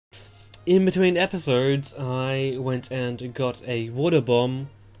in between episodes, I went and got a water bomb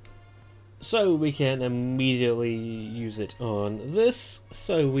so we can immediately use it on this,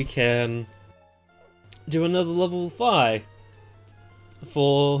 so we can do another level 5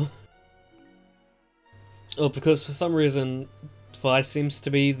 for... Oh, because for some reason, Vi seems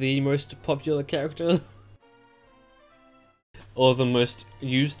to be the most popular character. Or the most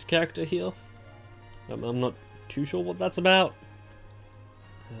used character here. I'm not too sure what that's about.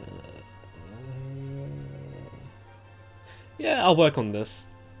 Yeah, I'll work on this,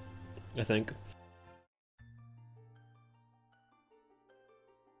 I think.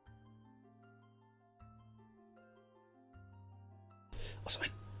 Also, I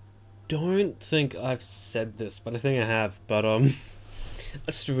don't think I've said this, but I think I have. But I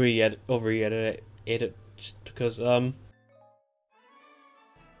just re-edit it just because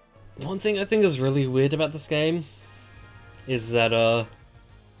one thing I think is really weird about this game is that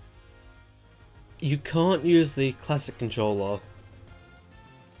you can't use the classic controller,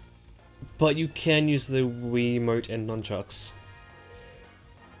 but you can use the Wiimote and nunchucks.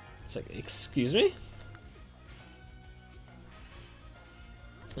 It's like, excuse me?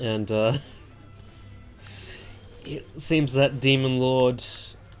 And it seems that Demon Lord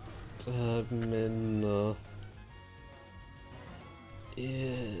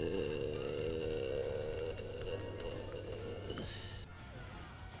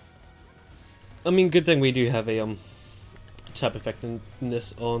I mean, good thing we do have a tap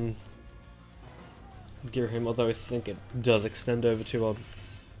effectiveness on Girahim, although I think it does extend over to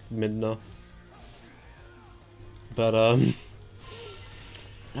Midna. But I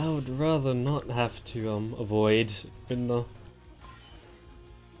would rather not have to avoid Midna.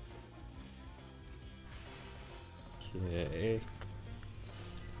 Okay.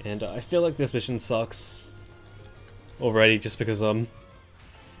 And I feel like this mission sucks already just because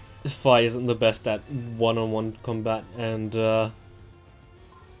Fi isn't the best at one-on-one combat, and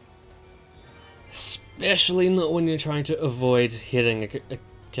especially not when you're trying to avoid hitting a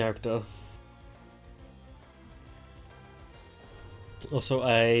character. Also,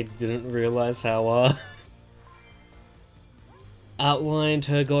 I didn't realize how outlined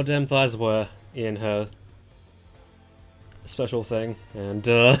her goddamn thighs were in her special thing, and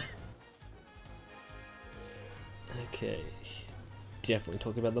okay. Definitely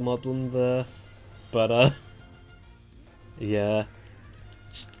talking about the moblin there, but yeah,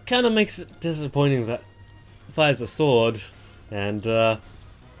 just kind of makes it disappointing that fires a sword, and you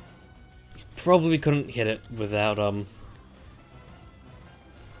probably couldn't hit it without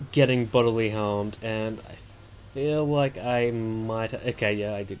getting bodily harmed, and I feel like I might. Okay,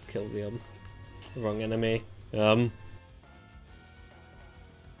 yeah, I did kill the wrong enemy.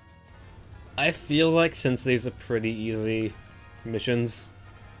 I feel like since these are pretty easy missions,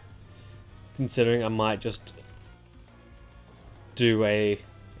 considering I might just do a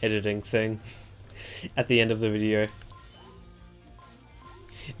editing thing at the end of the video.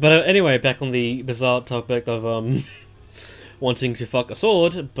 But anyway, back on the bizarre topic of wanting to fuck a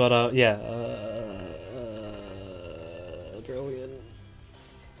sword, but yeah, brilliant.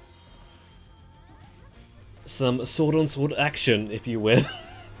 Some sword on sword action, if you will.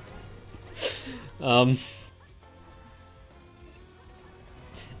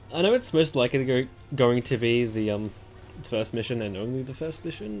 I know it's most likely going to be the first mission and only the first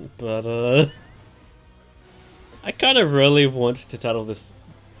mission, but I kind of really want to title this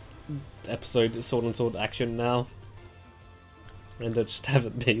episode Sword on Sword Action now, and just have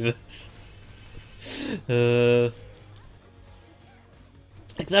it be this.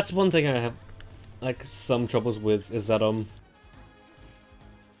 Like, that's one thing I have like some troubles with, is that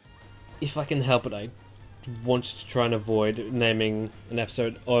if I can help it, I want to try and avoid naming an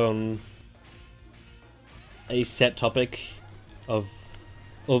episode on a set topic of,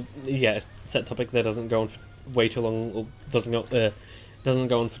 or yeah, a set topic that doesn't go on for way too long, or doesn't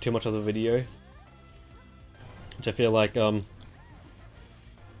go on for too much of the video. Which I feel like I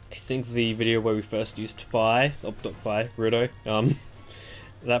think the video where we first used Rudo,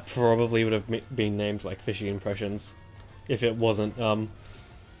 that probably would have been named like Fishy Impressions, if it wasn't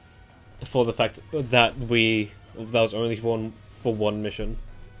for the fact that that was only for one mission.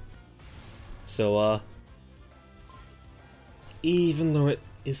 So even though it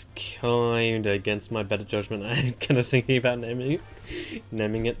is kinda against my better judgment, I'm kinda thinking about naming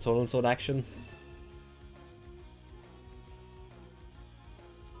it Sword on Sword Action.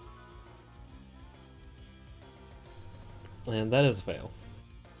 And that is a fail.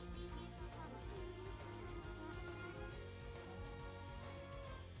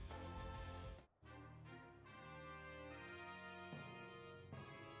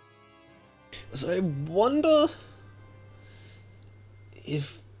 So I wonder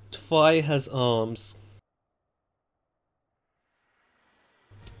if Fi has arms.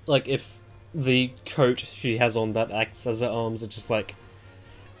 Like if the coat she has on that acts as her arms are just like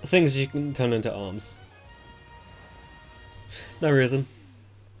things you can turn into arms. No reason.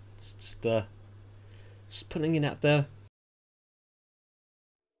 It's just putting it out there.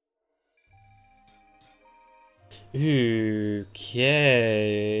 Okay,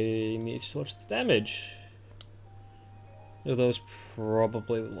 need to watch the damage. Although it's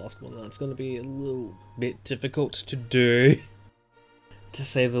probably the last one. That's going to be a little bit difficult to do, to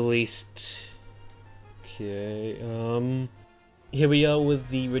say the least. Okay, here we are with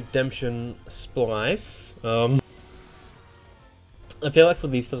the Redemption Splice. I feel like for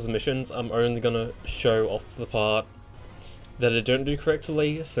these types of missions, I'm only gonna show off the part that I don't do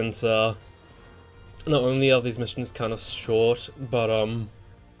correctly, since not only are these missions kind of short, but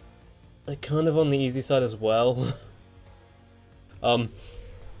they're kind of on the easy side as well. A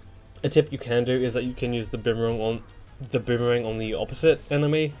tip you can do is that you can use the boomerang on the opposite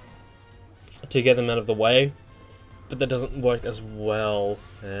enemy to get them out of the way, but that doesn't work as well.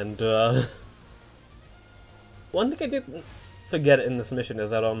 And one thing I did forget in this mission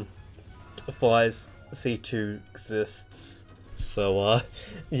is that Fi's C2 exists. So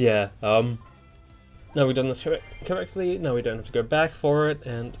yeah, now we've done this correctly, now we don't have to go back for it,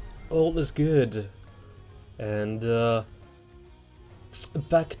 and all is good. And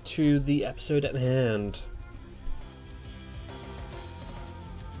back to the episode at hand.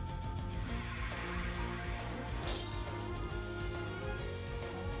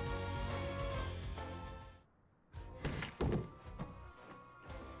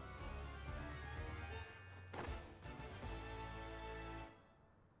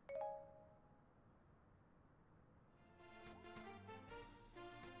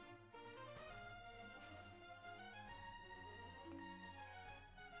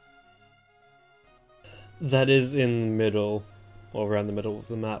 That is in the middle, or around the middle of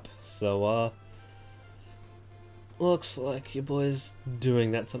the map, so looks like your boy's doing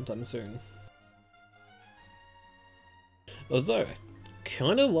that sometime soon. Although, I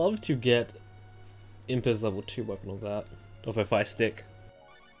kinda love to get Impa's level 2 weapon of that, of a Fi stick.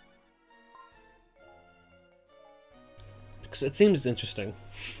 Because it seems interesting.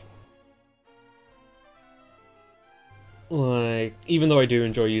 Like, even though I do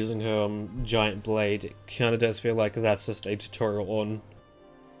enjoy using her giant blade, it kinda does feel like that's just a tutorial on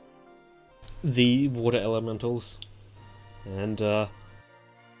the water elementals. And,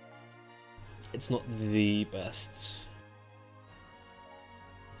 it's not the best.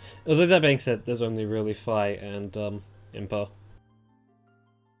 Although that being said, there's only really Fi and, Impa.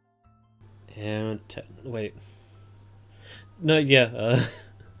 And, wait. No, yeah,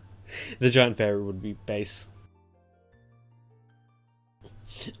 the giant fairy would be base.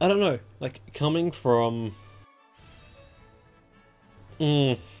 I don't know, like, coming from...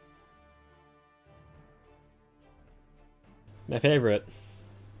 my favourite.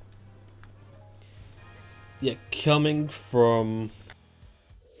 Yeah, coming from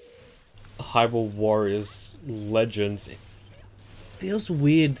Hyrule Warriors Legends, it feels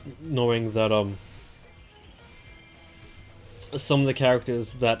weird knowing that, some of the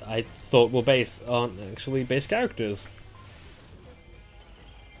characters that I thought were base aren't actually base characters.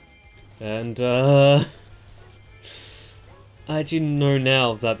 And, I actually know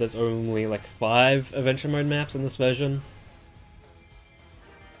now that there's only like 5 adventure mode maps in this version.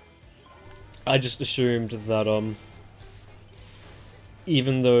 I just assumed that,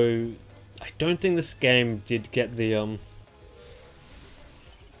 even though I don't think this game did get the,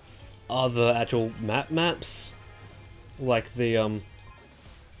 other actual maps, like the,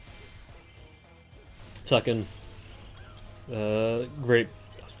 fucking, Great...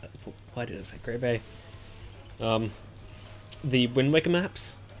 Why did I say Great Bay? The Wind Waker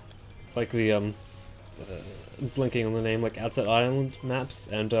maps, like the blinking on the name, like Outside Island maps,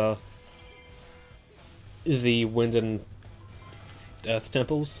 and the Wind and Earth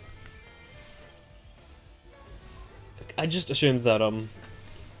temples. I just assumed that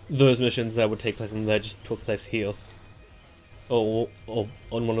those missions that would take place in there just took place here, or on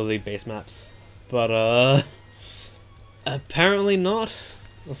one of the base maps, but apparently not.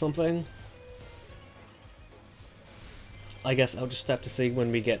 Or something. I guess I'll just have to see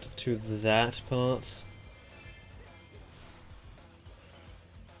when we get to that part.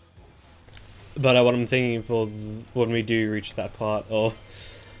 But what I'm thinking for when we do reach that part, or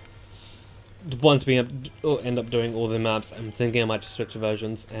once we end up doing all the maps, I'm thinking I might just switch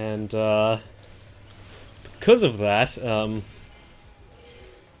versions, and because of that,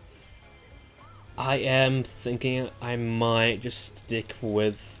 I am thinking I might just stick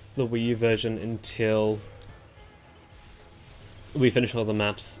with the Wii U version until we finish all the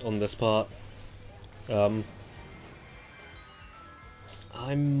maps on this part.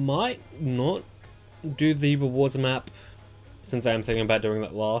 I might not do the rewards map, since I am thinking about doing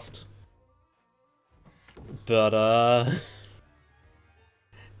that last. But, it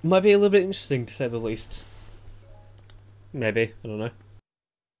might be a little bit interesting, to say the least. Maybe, I don't know.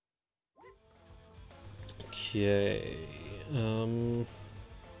 Okay,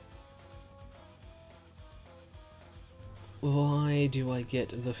 why do I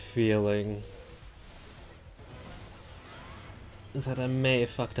get the feeling that I may have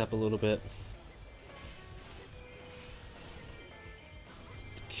fucked up a little bit?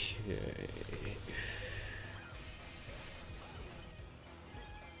 Okay.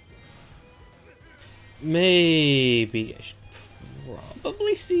 Maybe I should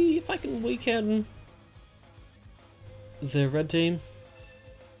probably see if I can weaken the red team.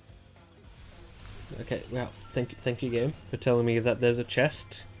 Okay, well, thank you game for telling me that there's a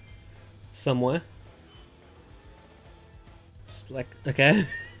chest somewhere. It's like, okay.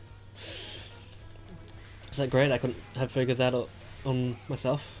 Is that great? I couldn't have figured that out on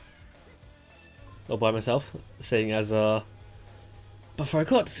myself. Or by myself, seeing as, before I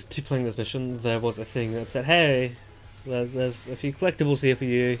got to playing this mission, there was a thing that said, hey, there's a few collectibles here for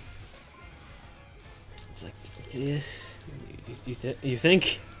you. It's like, yeah, you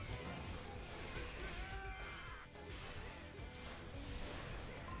think?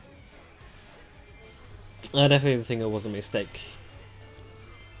 I definitely think it was a mistake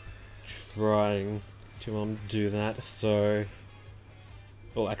trying to do that, so...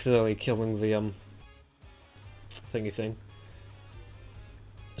 or accidentally killing the thingy thing.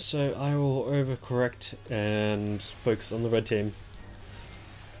 So I will overcorrect and focus on the red team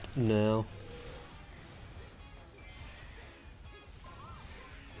now.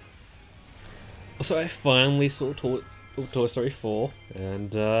 So I finally saw Toy Story 4,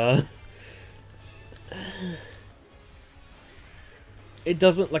 and it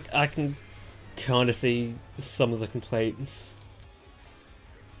doesn't, like, I can kind of see some of the complaints,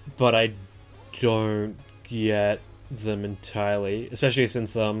 but I don't get them entirely, especially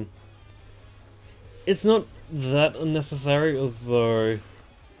since it's not that unnecessary, although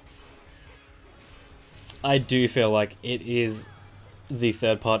I do feel like it is the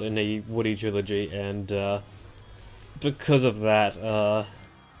third part in a Woody trilogy, and because of that,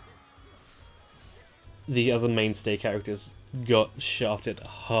 the other mainstay characters got shafted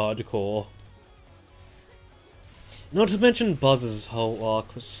hardcore. Not to mention Buzz's whole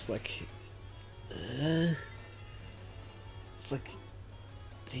arc was just like... it's like...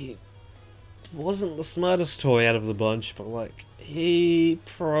 he wasn't the smartest toy out of the bunch, but like, he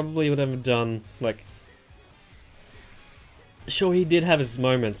probably would have done, like... sure, he did have his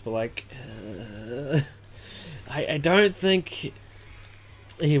moments, but like... I don't think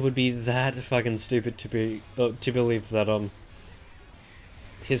he would be that fucking stupid to believe that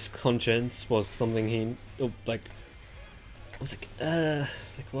his conscience was something he like. It's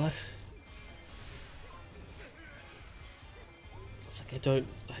like what? It's like it's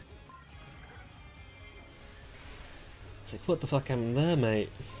like, what the fuck happened there,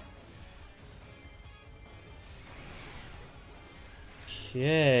 mate?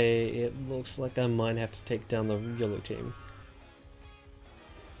 Okay, it looks like I might have to take down the yellow team.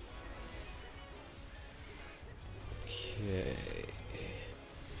 Okay.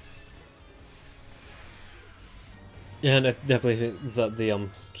 Yeah, and I definitely think that the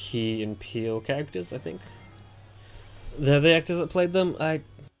Key and Peele characters, I think they're the actors that played them. I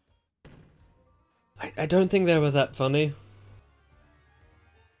don't think they were that funny.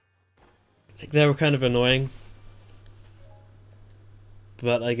 It's like they were kind of annoying.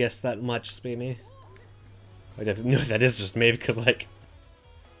 But I guess that might just be me. I definitely know that is just me, because like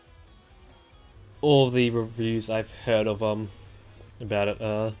all the reviews I've heard of about it,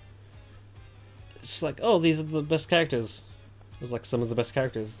 it's just like, oh, these are the best characters. It was like some of the best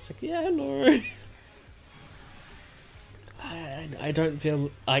characters. It's like, yeah, no. I don't feel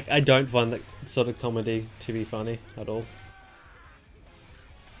I don't find that sort of comedy to be funny at all.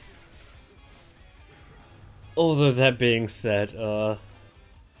 Although that being said,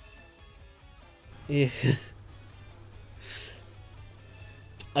 yeah.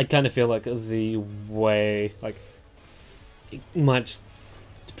 I kind of feel like the way, like, it might just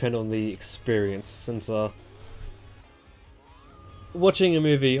depend on the experience, since watching a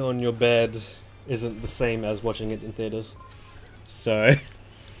movie on your bed isn't the same as watching it in theaters. So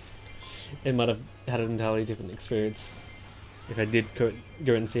it might have had an entirely different experience if I did go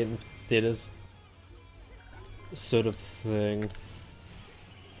and see it in theaters. sort of thing.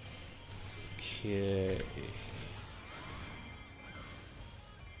 Okay.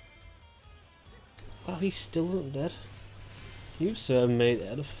 Oh, he still isn't dead. You, sir, made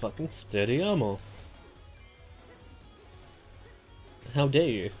out of fucking sturdy armor. How dare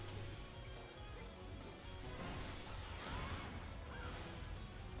you?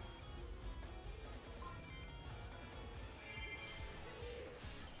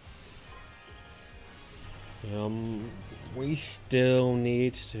 We still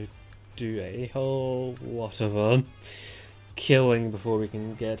need to do a whole lot of killing before we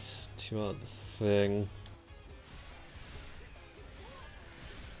can get to our thing.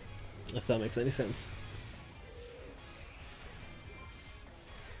 If that makes any sense.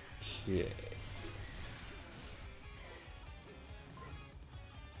 Yeah.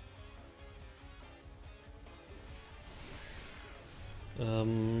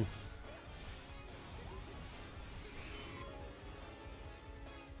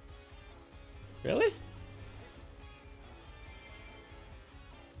 Really?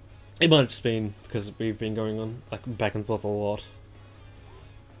 It might have just been because we've been going on like back and forth a lot.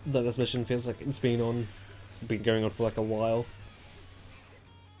 That this mission feels like it's been going on for like a while.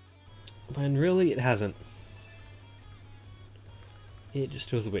 When really it hasn't. It just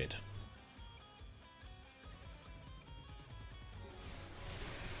feels weird.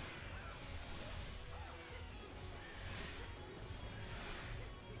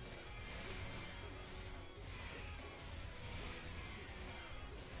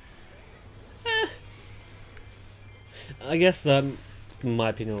 I guess my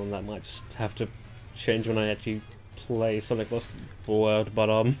opinion on that might just have to change when I actually play Sonic Lost World, but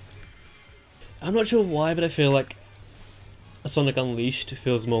I'm not sure why, but I feel like Sonic Unleashed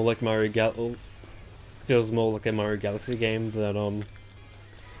feels more like feels more like a Mario Galaxy game than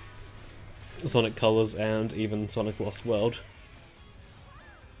Sonic Colors and even Sonic Lost World.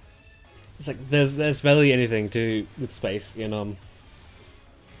 It's like there's barely anything to do with space in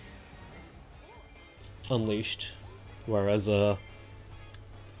Unleashed, whereas the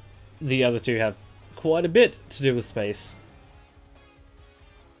other two have quite a bit to do with space.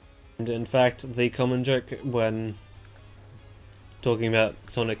 And in fact, the common joke when talking about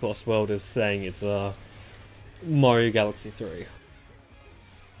Sonic Lost World is saying it's Mario Galaxy 3.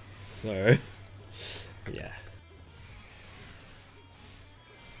 So, yeah.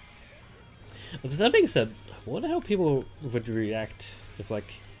 With that being said, I wonder how people would react if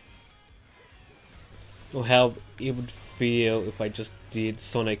or how it would feel if I just did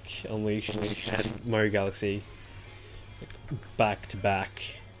Sonic Unleashed and Mario Galaxy back to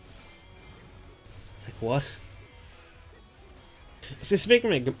back. It's like, what? So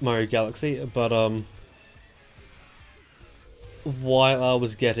speaking of Mario Galaxy, but while I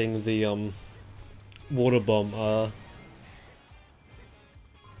was getting the water bomb,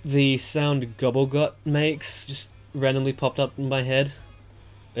 the sound Gobblegut makes just randomly popped up in my head,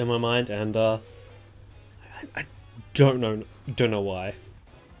 in my mind, and I don't know why.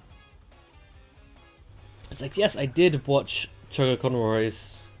 It's like, yes, I did watch Choco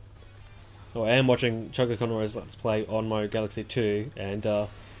Conroy's, or I am watching Choco Conroy's Let's Play on Mario Galaxy 2, and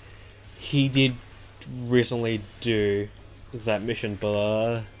he did recently do that mission,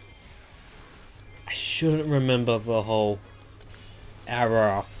 but I shouldn't remember the whole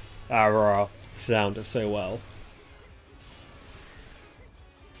arrow sound so well.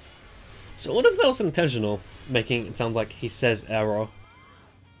 So what if that was intentional, making it sound like he says arrow?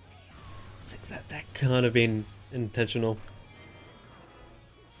 It's like that kind of been intentional.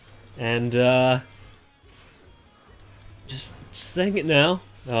 And just saying it now,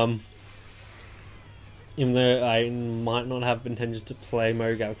 even though I might not have intentions to play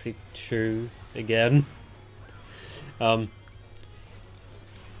Mario Galaxy 2 again, I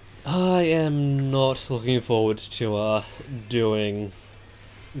am not looking forward to doing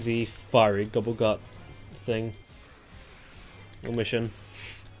the fiery Gobblegut thing or mission.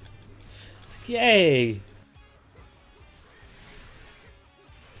 Yay!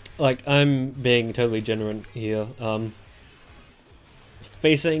 Like, I'm being totally genuine here.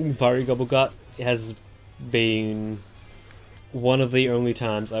 Facing fiery Gobblegut has been one of the only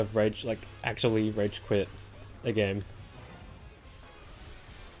times I've actually rage quit a game.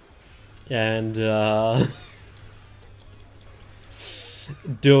 And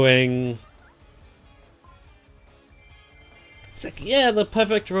doing, it's like, yeah, the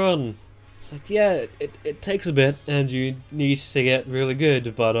perfect run. It's like, yeah, it takes a bit and you need to get really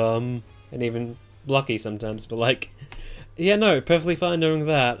good, but and even lucky sometimes, but like, yeah, no, perfectly fine doing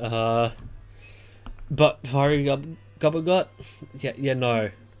that. But fiery Gobblegut, yeah,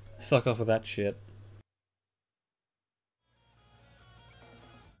 no, fuck off with that shit.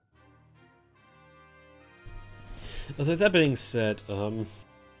 So that being said, I'm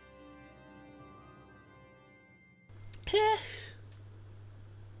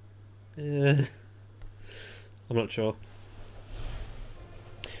not sure.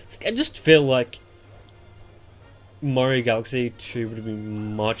 I just feel like Mario Galaxy 2 would have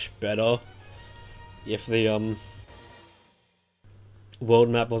been much better if the world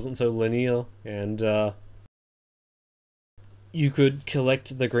map wasn't so linear and you could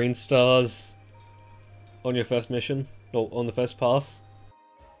collect the green stars on your first mission, or on the first pass.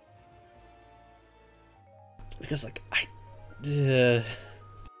 Because like it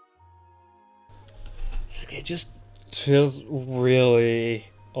just feels really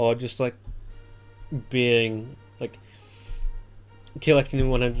odd, just like being like collecting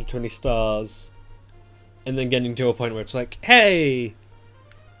 120 stars and then getting to a point where it's like, hey,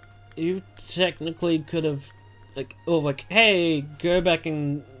 you technically could have like, hey, go back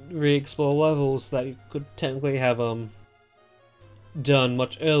and re-explore levels that you could technically have done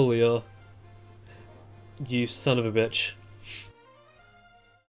much earlier, you son of a bitch.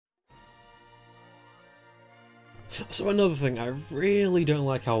 So another thing, I really don't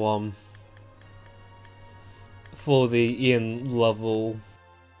like how for the Ian level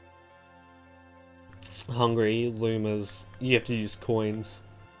hungry Lumas, you have to use coins.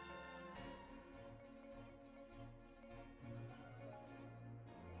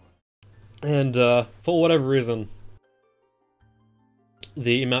 And for whatever reason,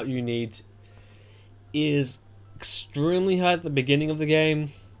 the amount you need is extremely high at the beginning of the game,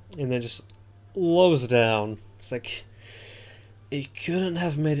 and then just lowers down. It's like, you couldn't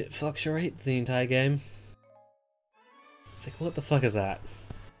have made it fluctuate the entire game. It's like, what the fuck is that?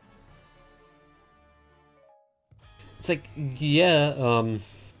 It's like, yeah,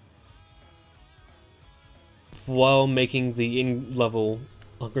 while making the in-level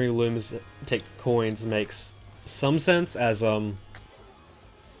Hungry Looms take coins makes some sense, as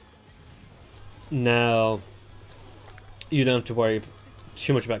now you don't have to worry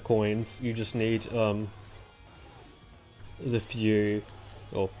too much about coins. You just need the few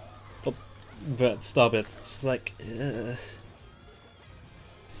but Starbit. It's like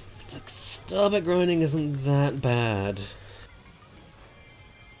Starbit grinding isn't that bad.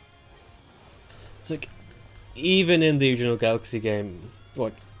 It's like, even in the original Galaxy game,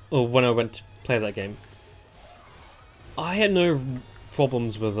 like, or when I went to play that game, I had no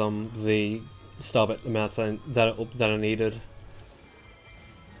problems with the Starbit amounts that I needed.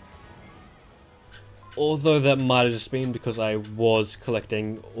 Although that might have just been because I was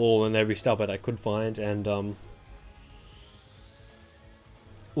collecting all and every Starbit I could find, and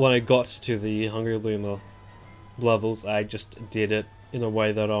when I got to the Hungry Luma levels, I just did it in a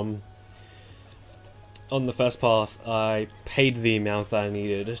way that on the first pass I paid the amount that I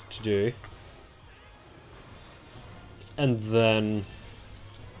needed to do, and then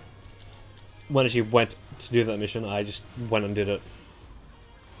when I actually went to do that mission, I just went and did it.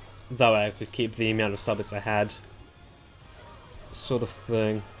 That way I could keep the amount of Starbits I had, sort of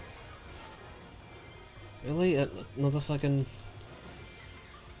thing. Really? Another fucking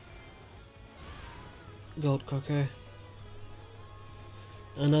gold cocker?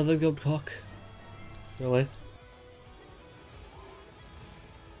 Another gold cock? Really?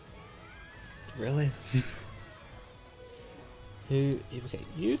 Really? Okay,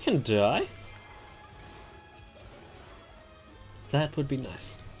 you can die? That would be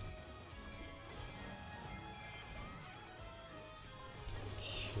nice.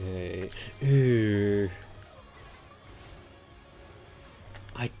 Okay. Ooh.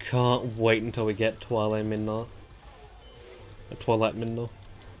 I can't wait until we get Twilight Midna. Twilight Midna.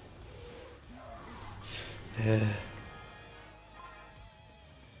 A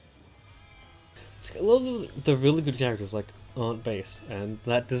lot of the really good characters aren't base, and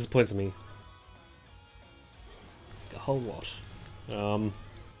that disappoints me a whole lot.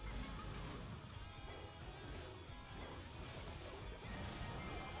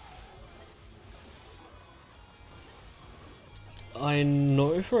 I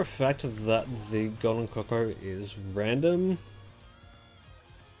know for a fact that the Golden Coco is random,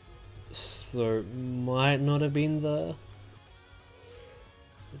 so it might not have been there,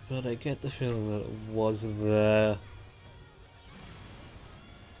 but I get the feeling that it was there.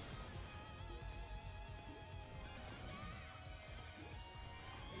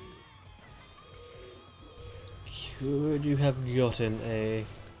 Could you have gotten a...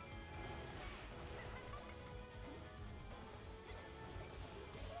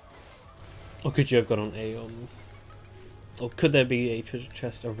 Or could you have gotten a, or could there be a treasure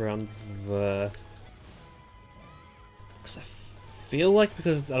chest around there? Because I feel like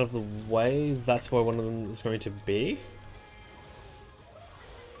because it's out of the way, that's where one of them is going to be.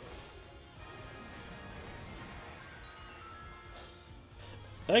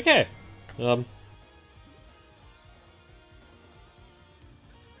 Okay.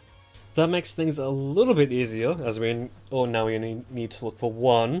 That makes things a little bit easier, as we now we only need to look for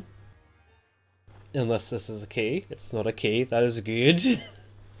one. Unless this is a key. It's not a key, that is good.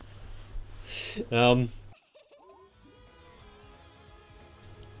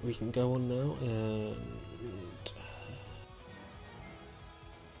 We can go on now and...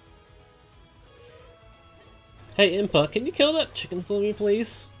 Hey Impa, can you kill that chicken for me,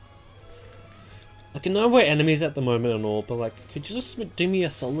 please? Like, I know we're enemies at the moment and all, but like, could you just do me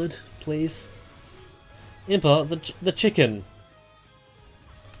a solid, please? Impa, the chicken.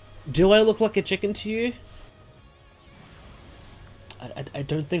 Do I look like a chicken to you? I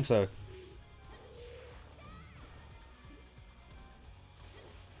don't think so.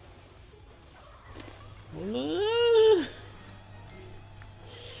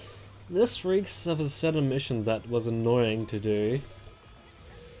 This reeks of a set of mission that was annoying to do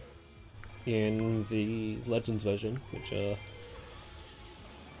in the Legends version, which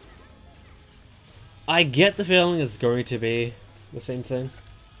I get the feeling it's going to be the same thing,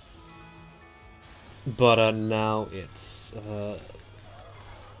 but now it's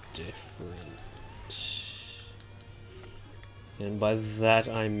different, and by that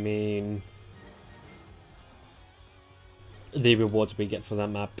I mean the rewards we get for that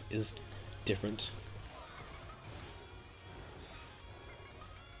map is different.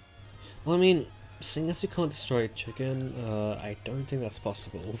 Well, I mean, seeing as we can't destroy a chicken, I don't think that's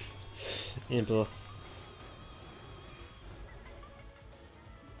possible. Impa.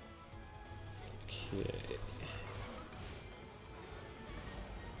 Okay.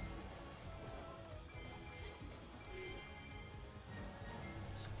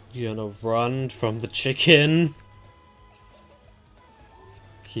 You're gonna run from the chicken.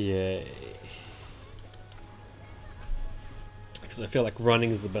 Okay. Because I feel like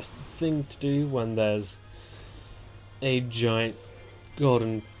running is the best thing to do when there's a giant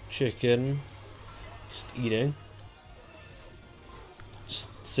golden chicken just eating. Just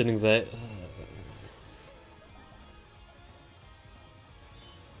sitting there.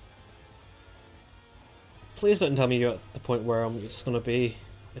 Please don't tell me you're at the point where I'm just gonna be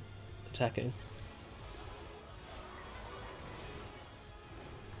attacking.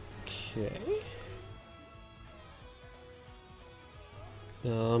 Okay.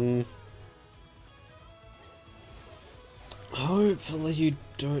 Hopefully you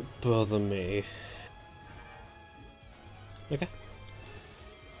don't bother me. Okay.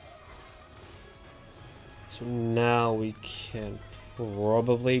 So now we can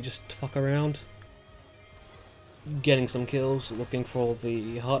probably just fuck around. Getting some kills, looking for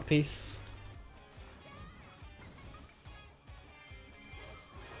the heart piece.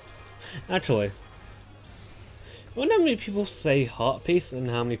 Actually, I wonder how many people say heart piece and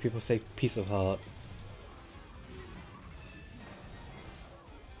how many people say piece of heart.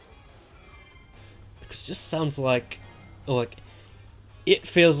 Because it just sounds like, or like, it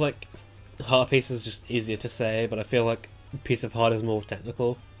feels like heart piece is just easier to say, but I feel like piece of heart is more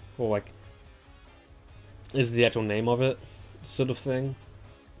technical, or like, is the actual name of it, sort of thing.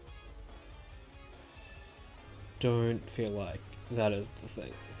 Don't feel like that is the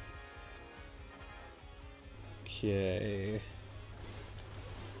thing. Okay.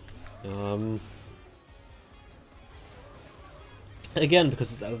 Again,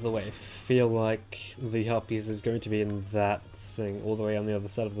 because it's out of the way, I feel like the heart piece is going to be in that thing all the way on the other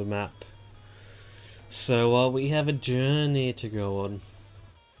side of the map. So we have a journey to go on.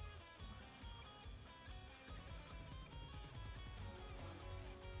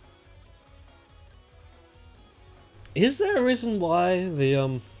 Is there a reason why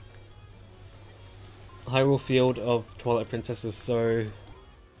the Hyrule field of Twilight Princess is so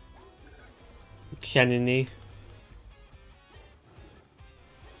canon-y?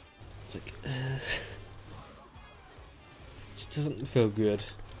 It's like, it just doesn't feel good.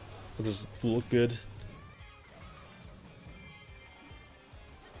 It doesn't look good.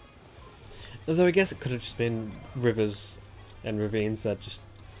 Although I guess it could have just been rivers and ravines that just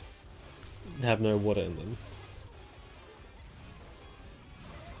have no water in them.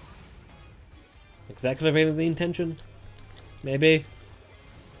 Like that could have been the intention, maybe.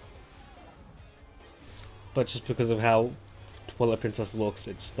 But just because of how Twilight Princess looks,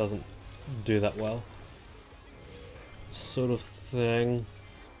 it just doesn't do that well. Sort of thing.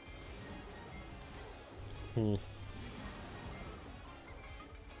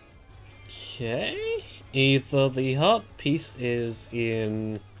 Okay. Either the heart piece is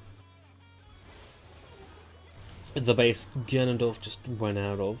in the base Ganondorf just went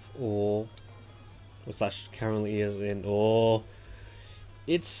out of, or slash currently is in, or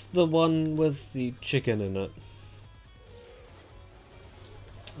it's the one with the chicken in it.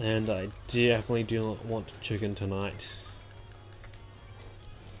 And I definitely do not want chicken tonight.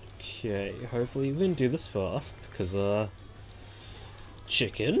 Okay, hopefully we can do this fast, because,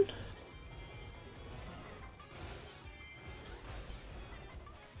 chicken?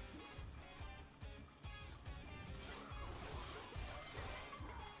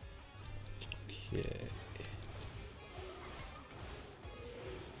 Okay.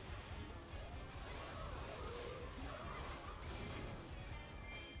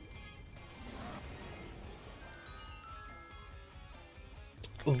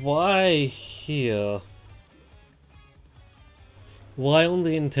 Why here? Why on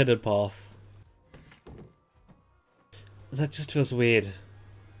the intended path? That just feels weird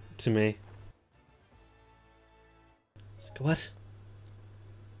to me. What?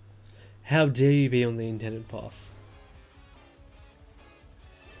 How dare you be on the intended path?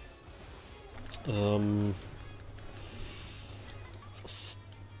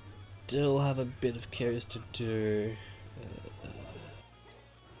 Still have a bit of curious to do.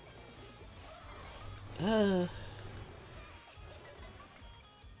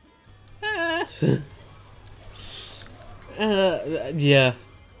 Yeah.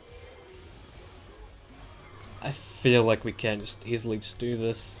 I feel like we can just easily just do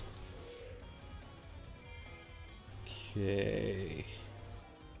this. Okay.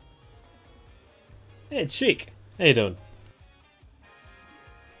 Hey, Cheek. How you doing?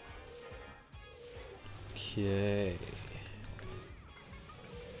 Okay.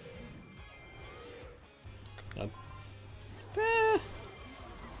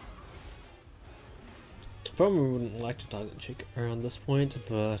 Probably wouldn't like to target Chick around this point,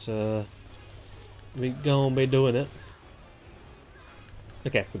 but we gonna be doing it.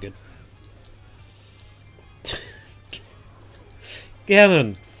 Okay, we're good.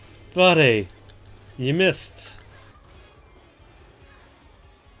 Ganon, buddy, you missed.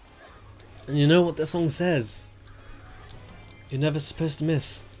 And you know what the song says? You're never supposed to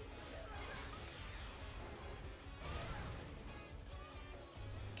miss.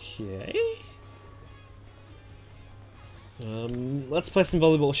 Okay. Let's play some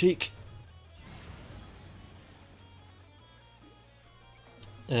volleyball, Sheik.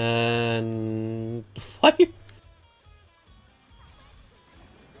 And why?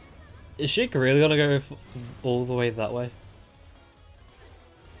 Is Sheik really gonna go all the way that way?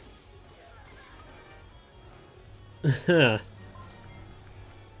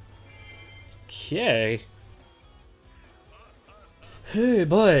 Okay. Hey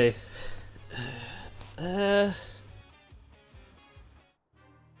boy.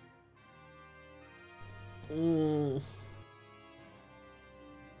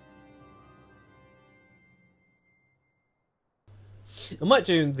 I might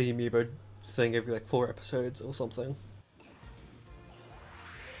do the amiibo thing every like 4 episodes or something.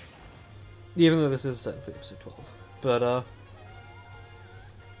 Even though this is technically episode 12. But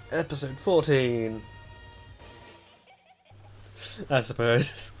episode 14. I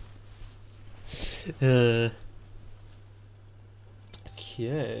suppose. Okay.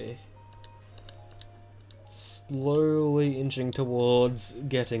 Slowly inching towards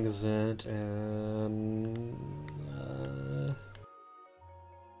getting that, and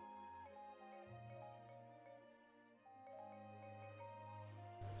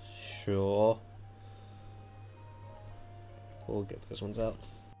sure, we'll get those ones out.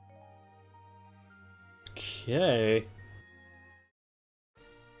 Okay.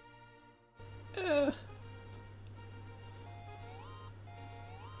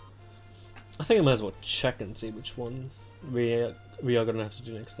 I think I might as well check and see which one we are gonna have to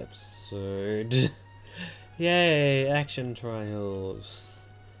do next episode. Yay, action trials.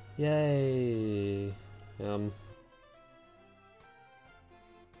 Yay.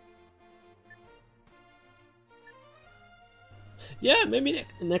 Yeah, maybe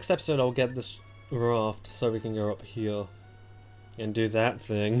next episode I'll get this raft so we can go up here and do that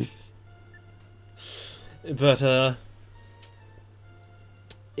thing. But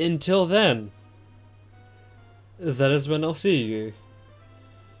until then, that is when I'll see you.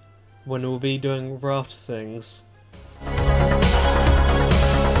 When we'll be doing raft things.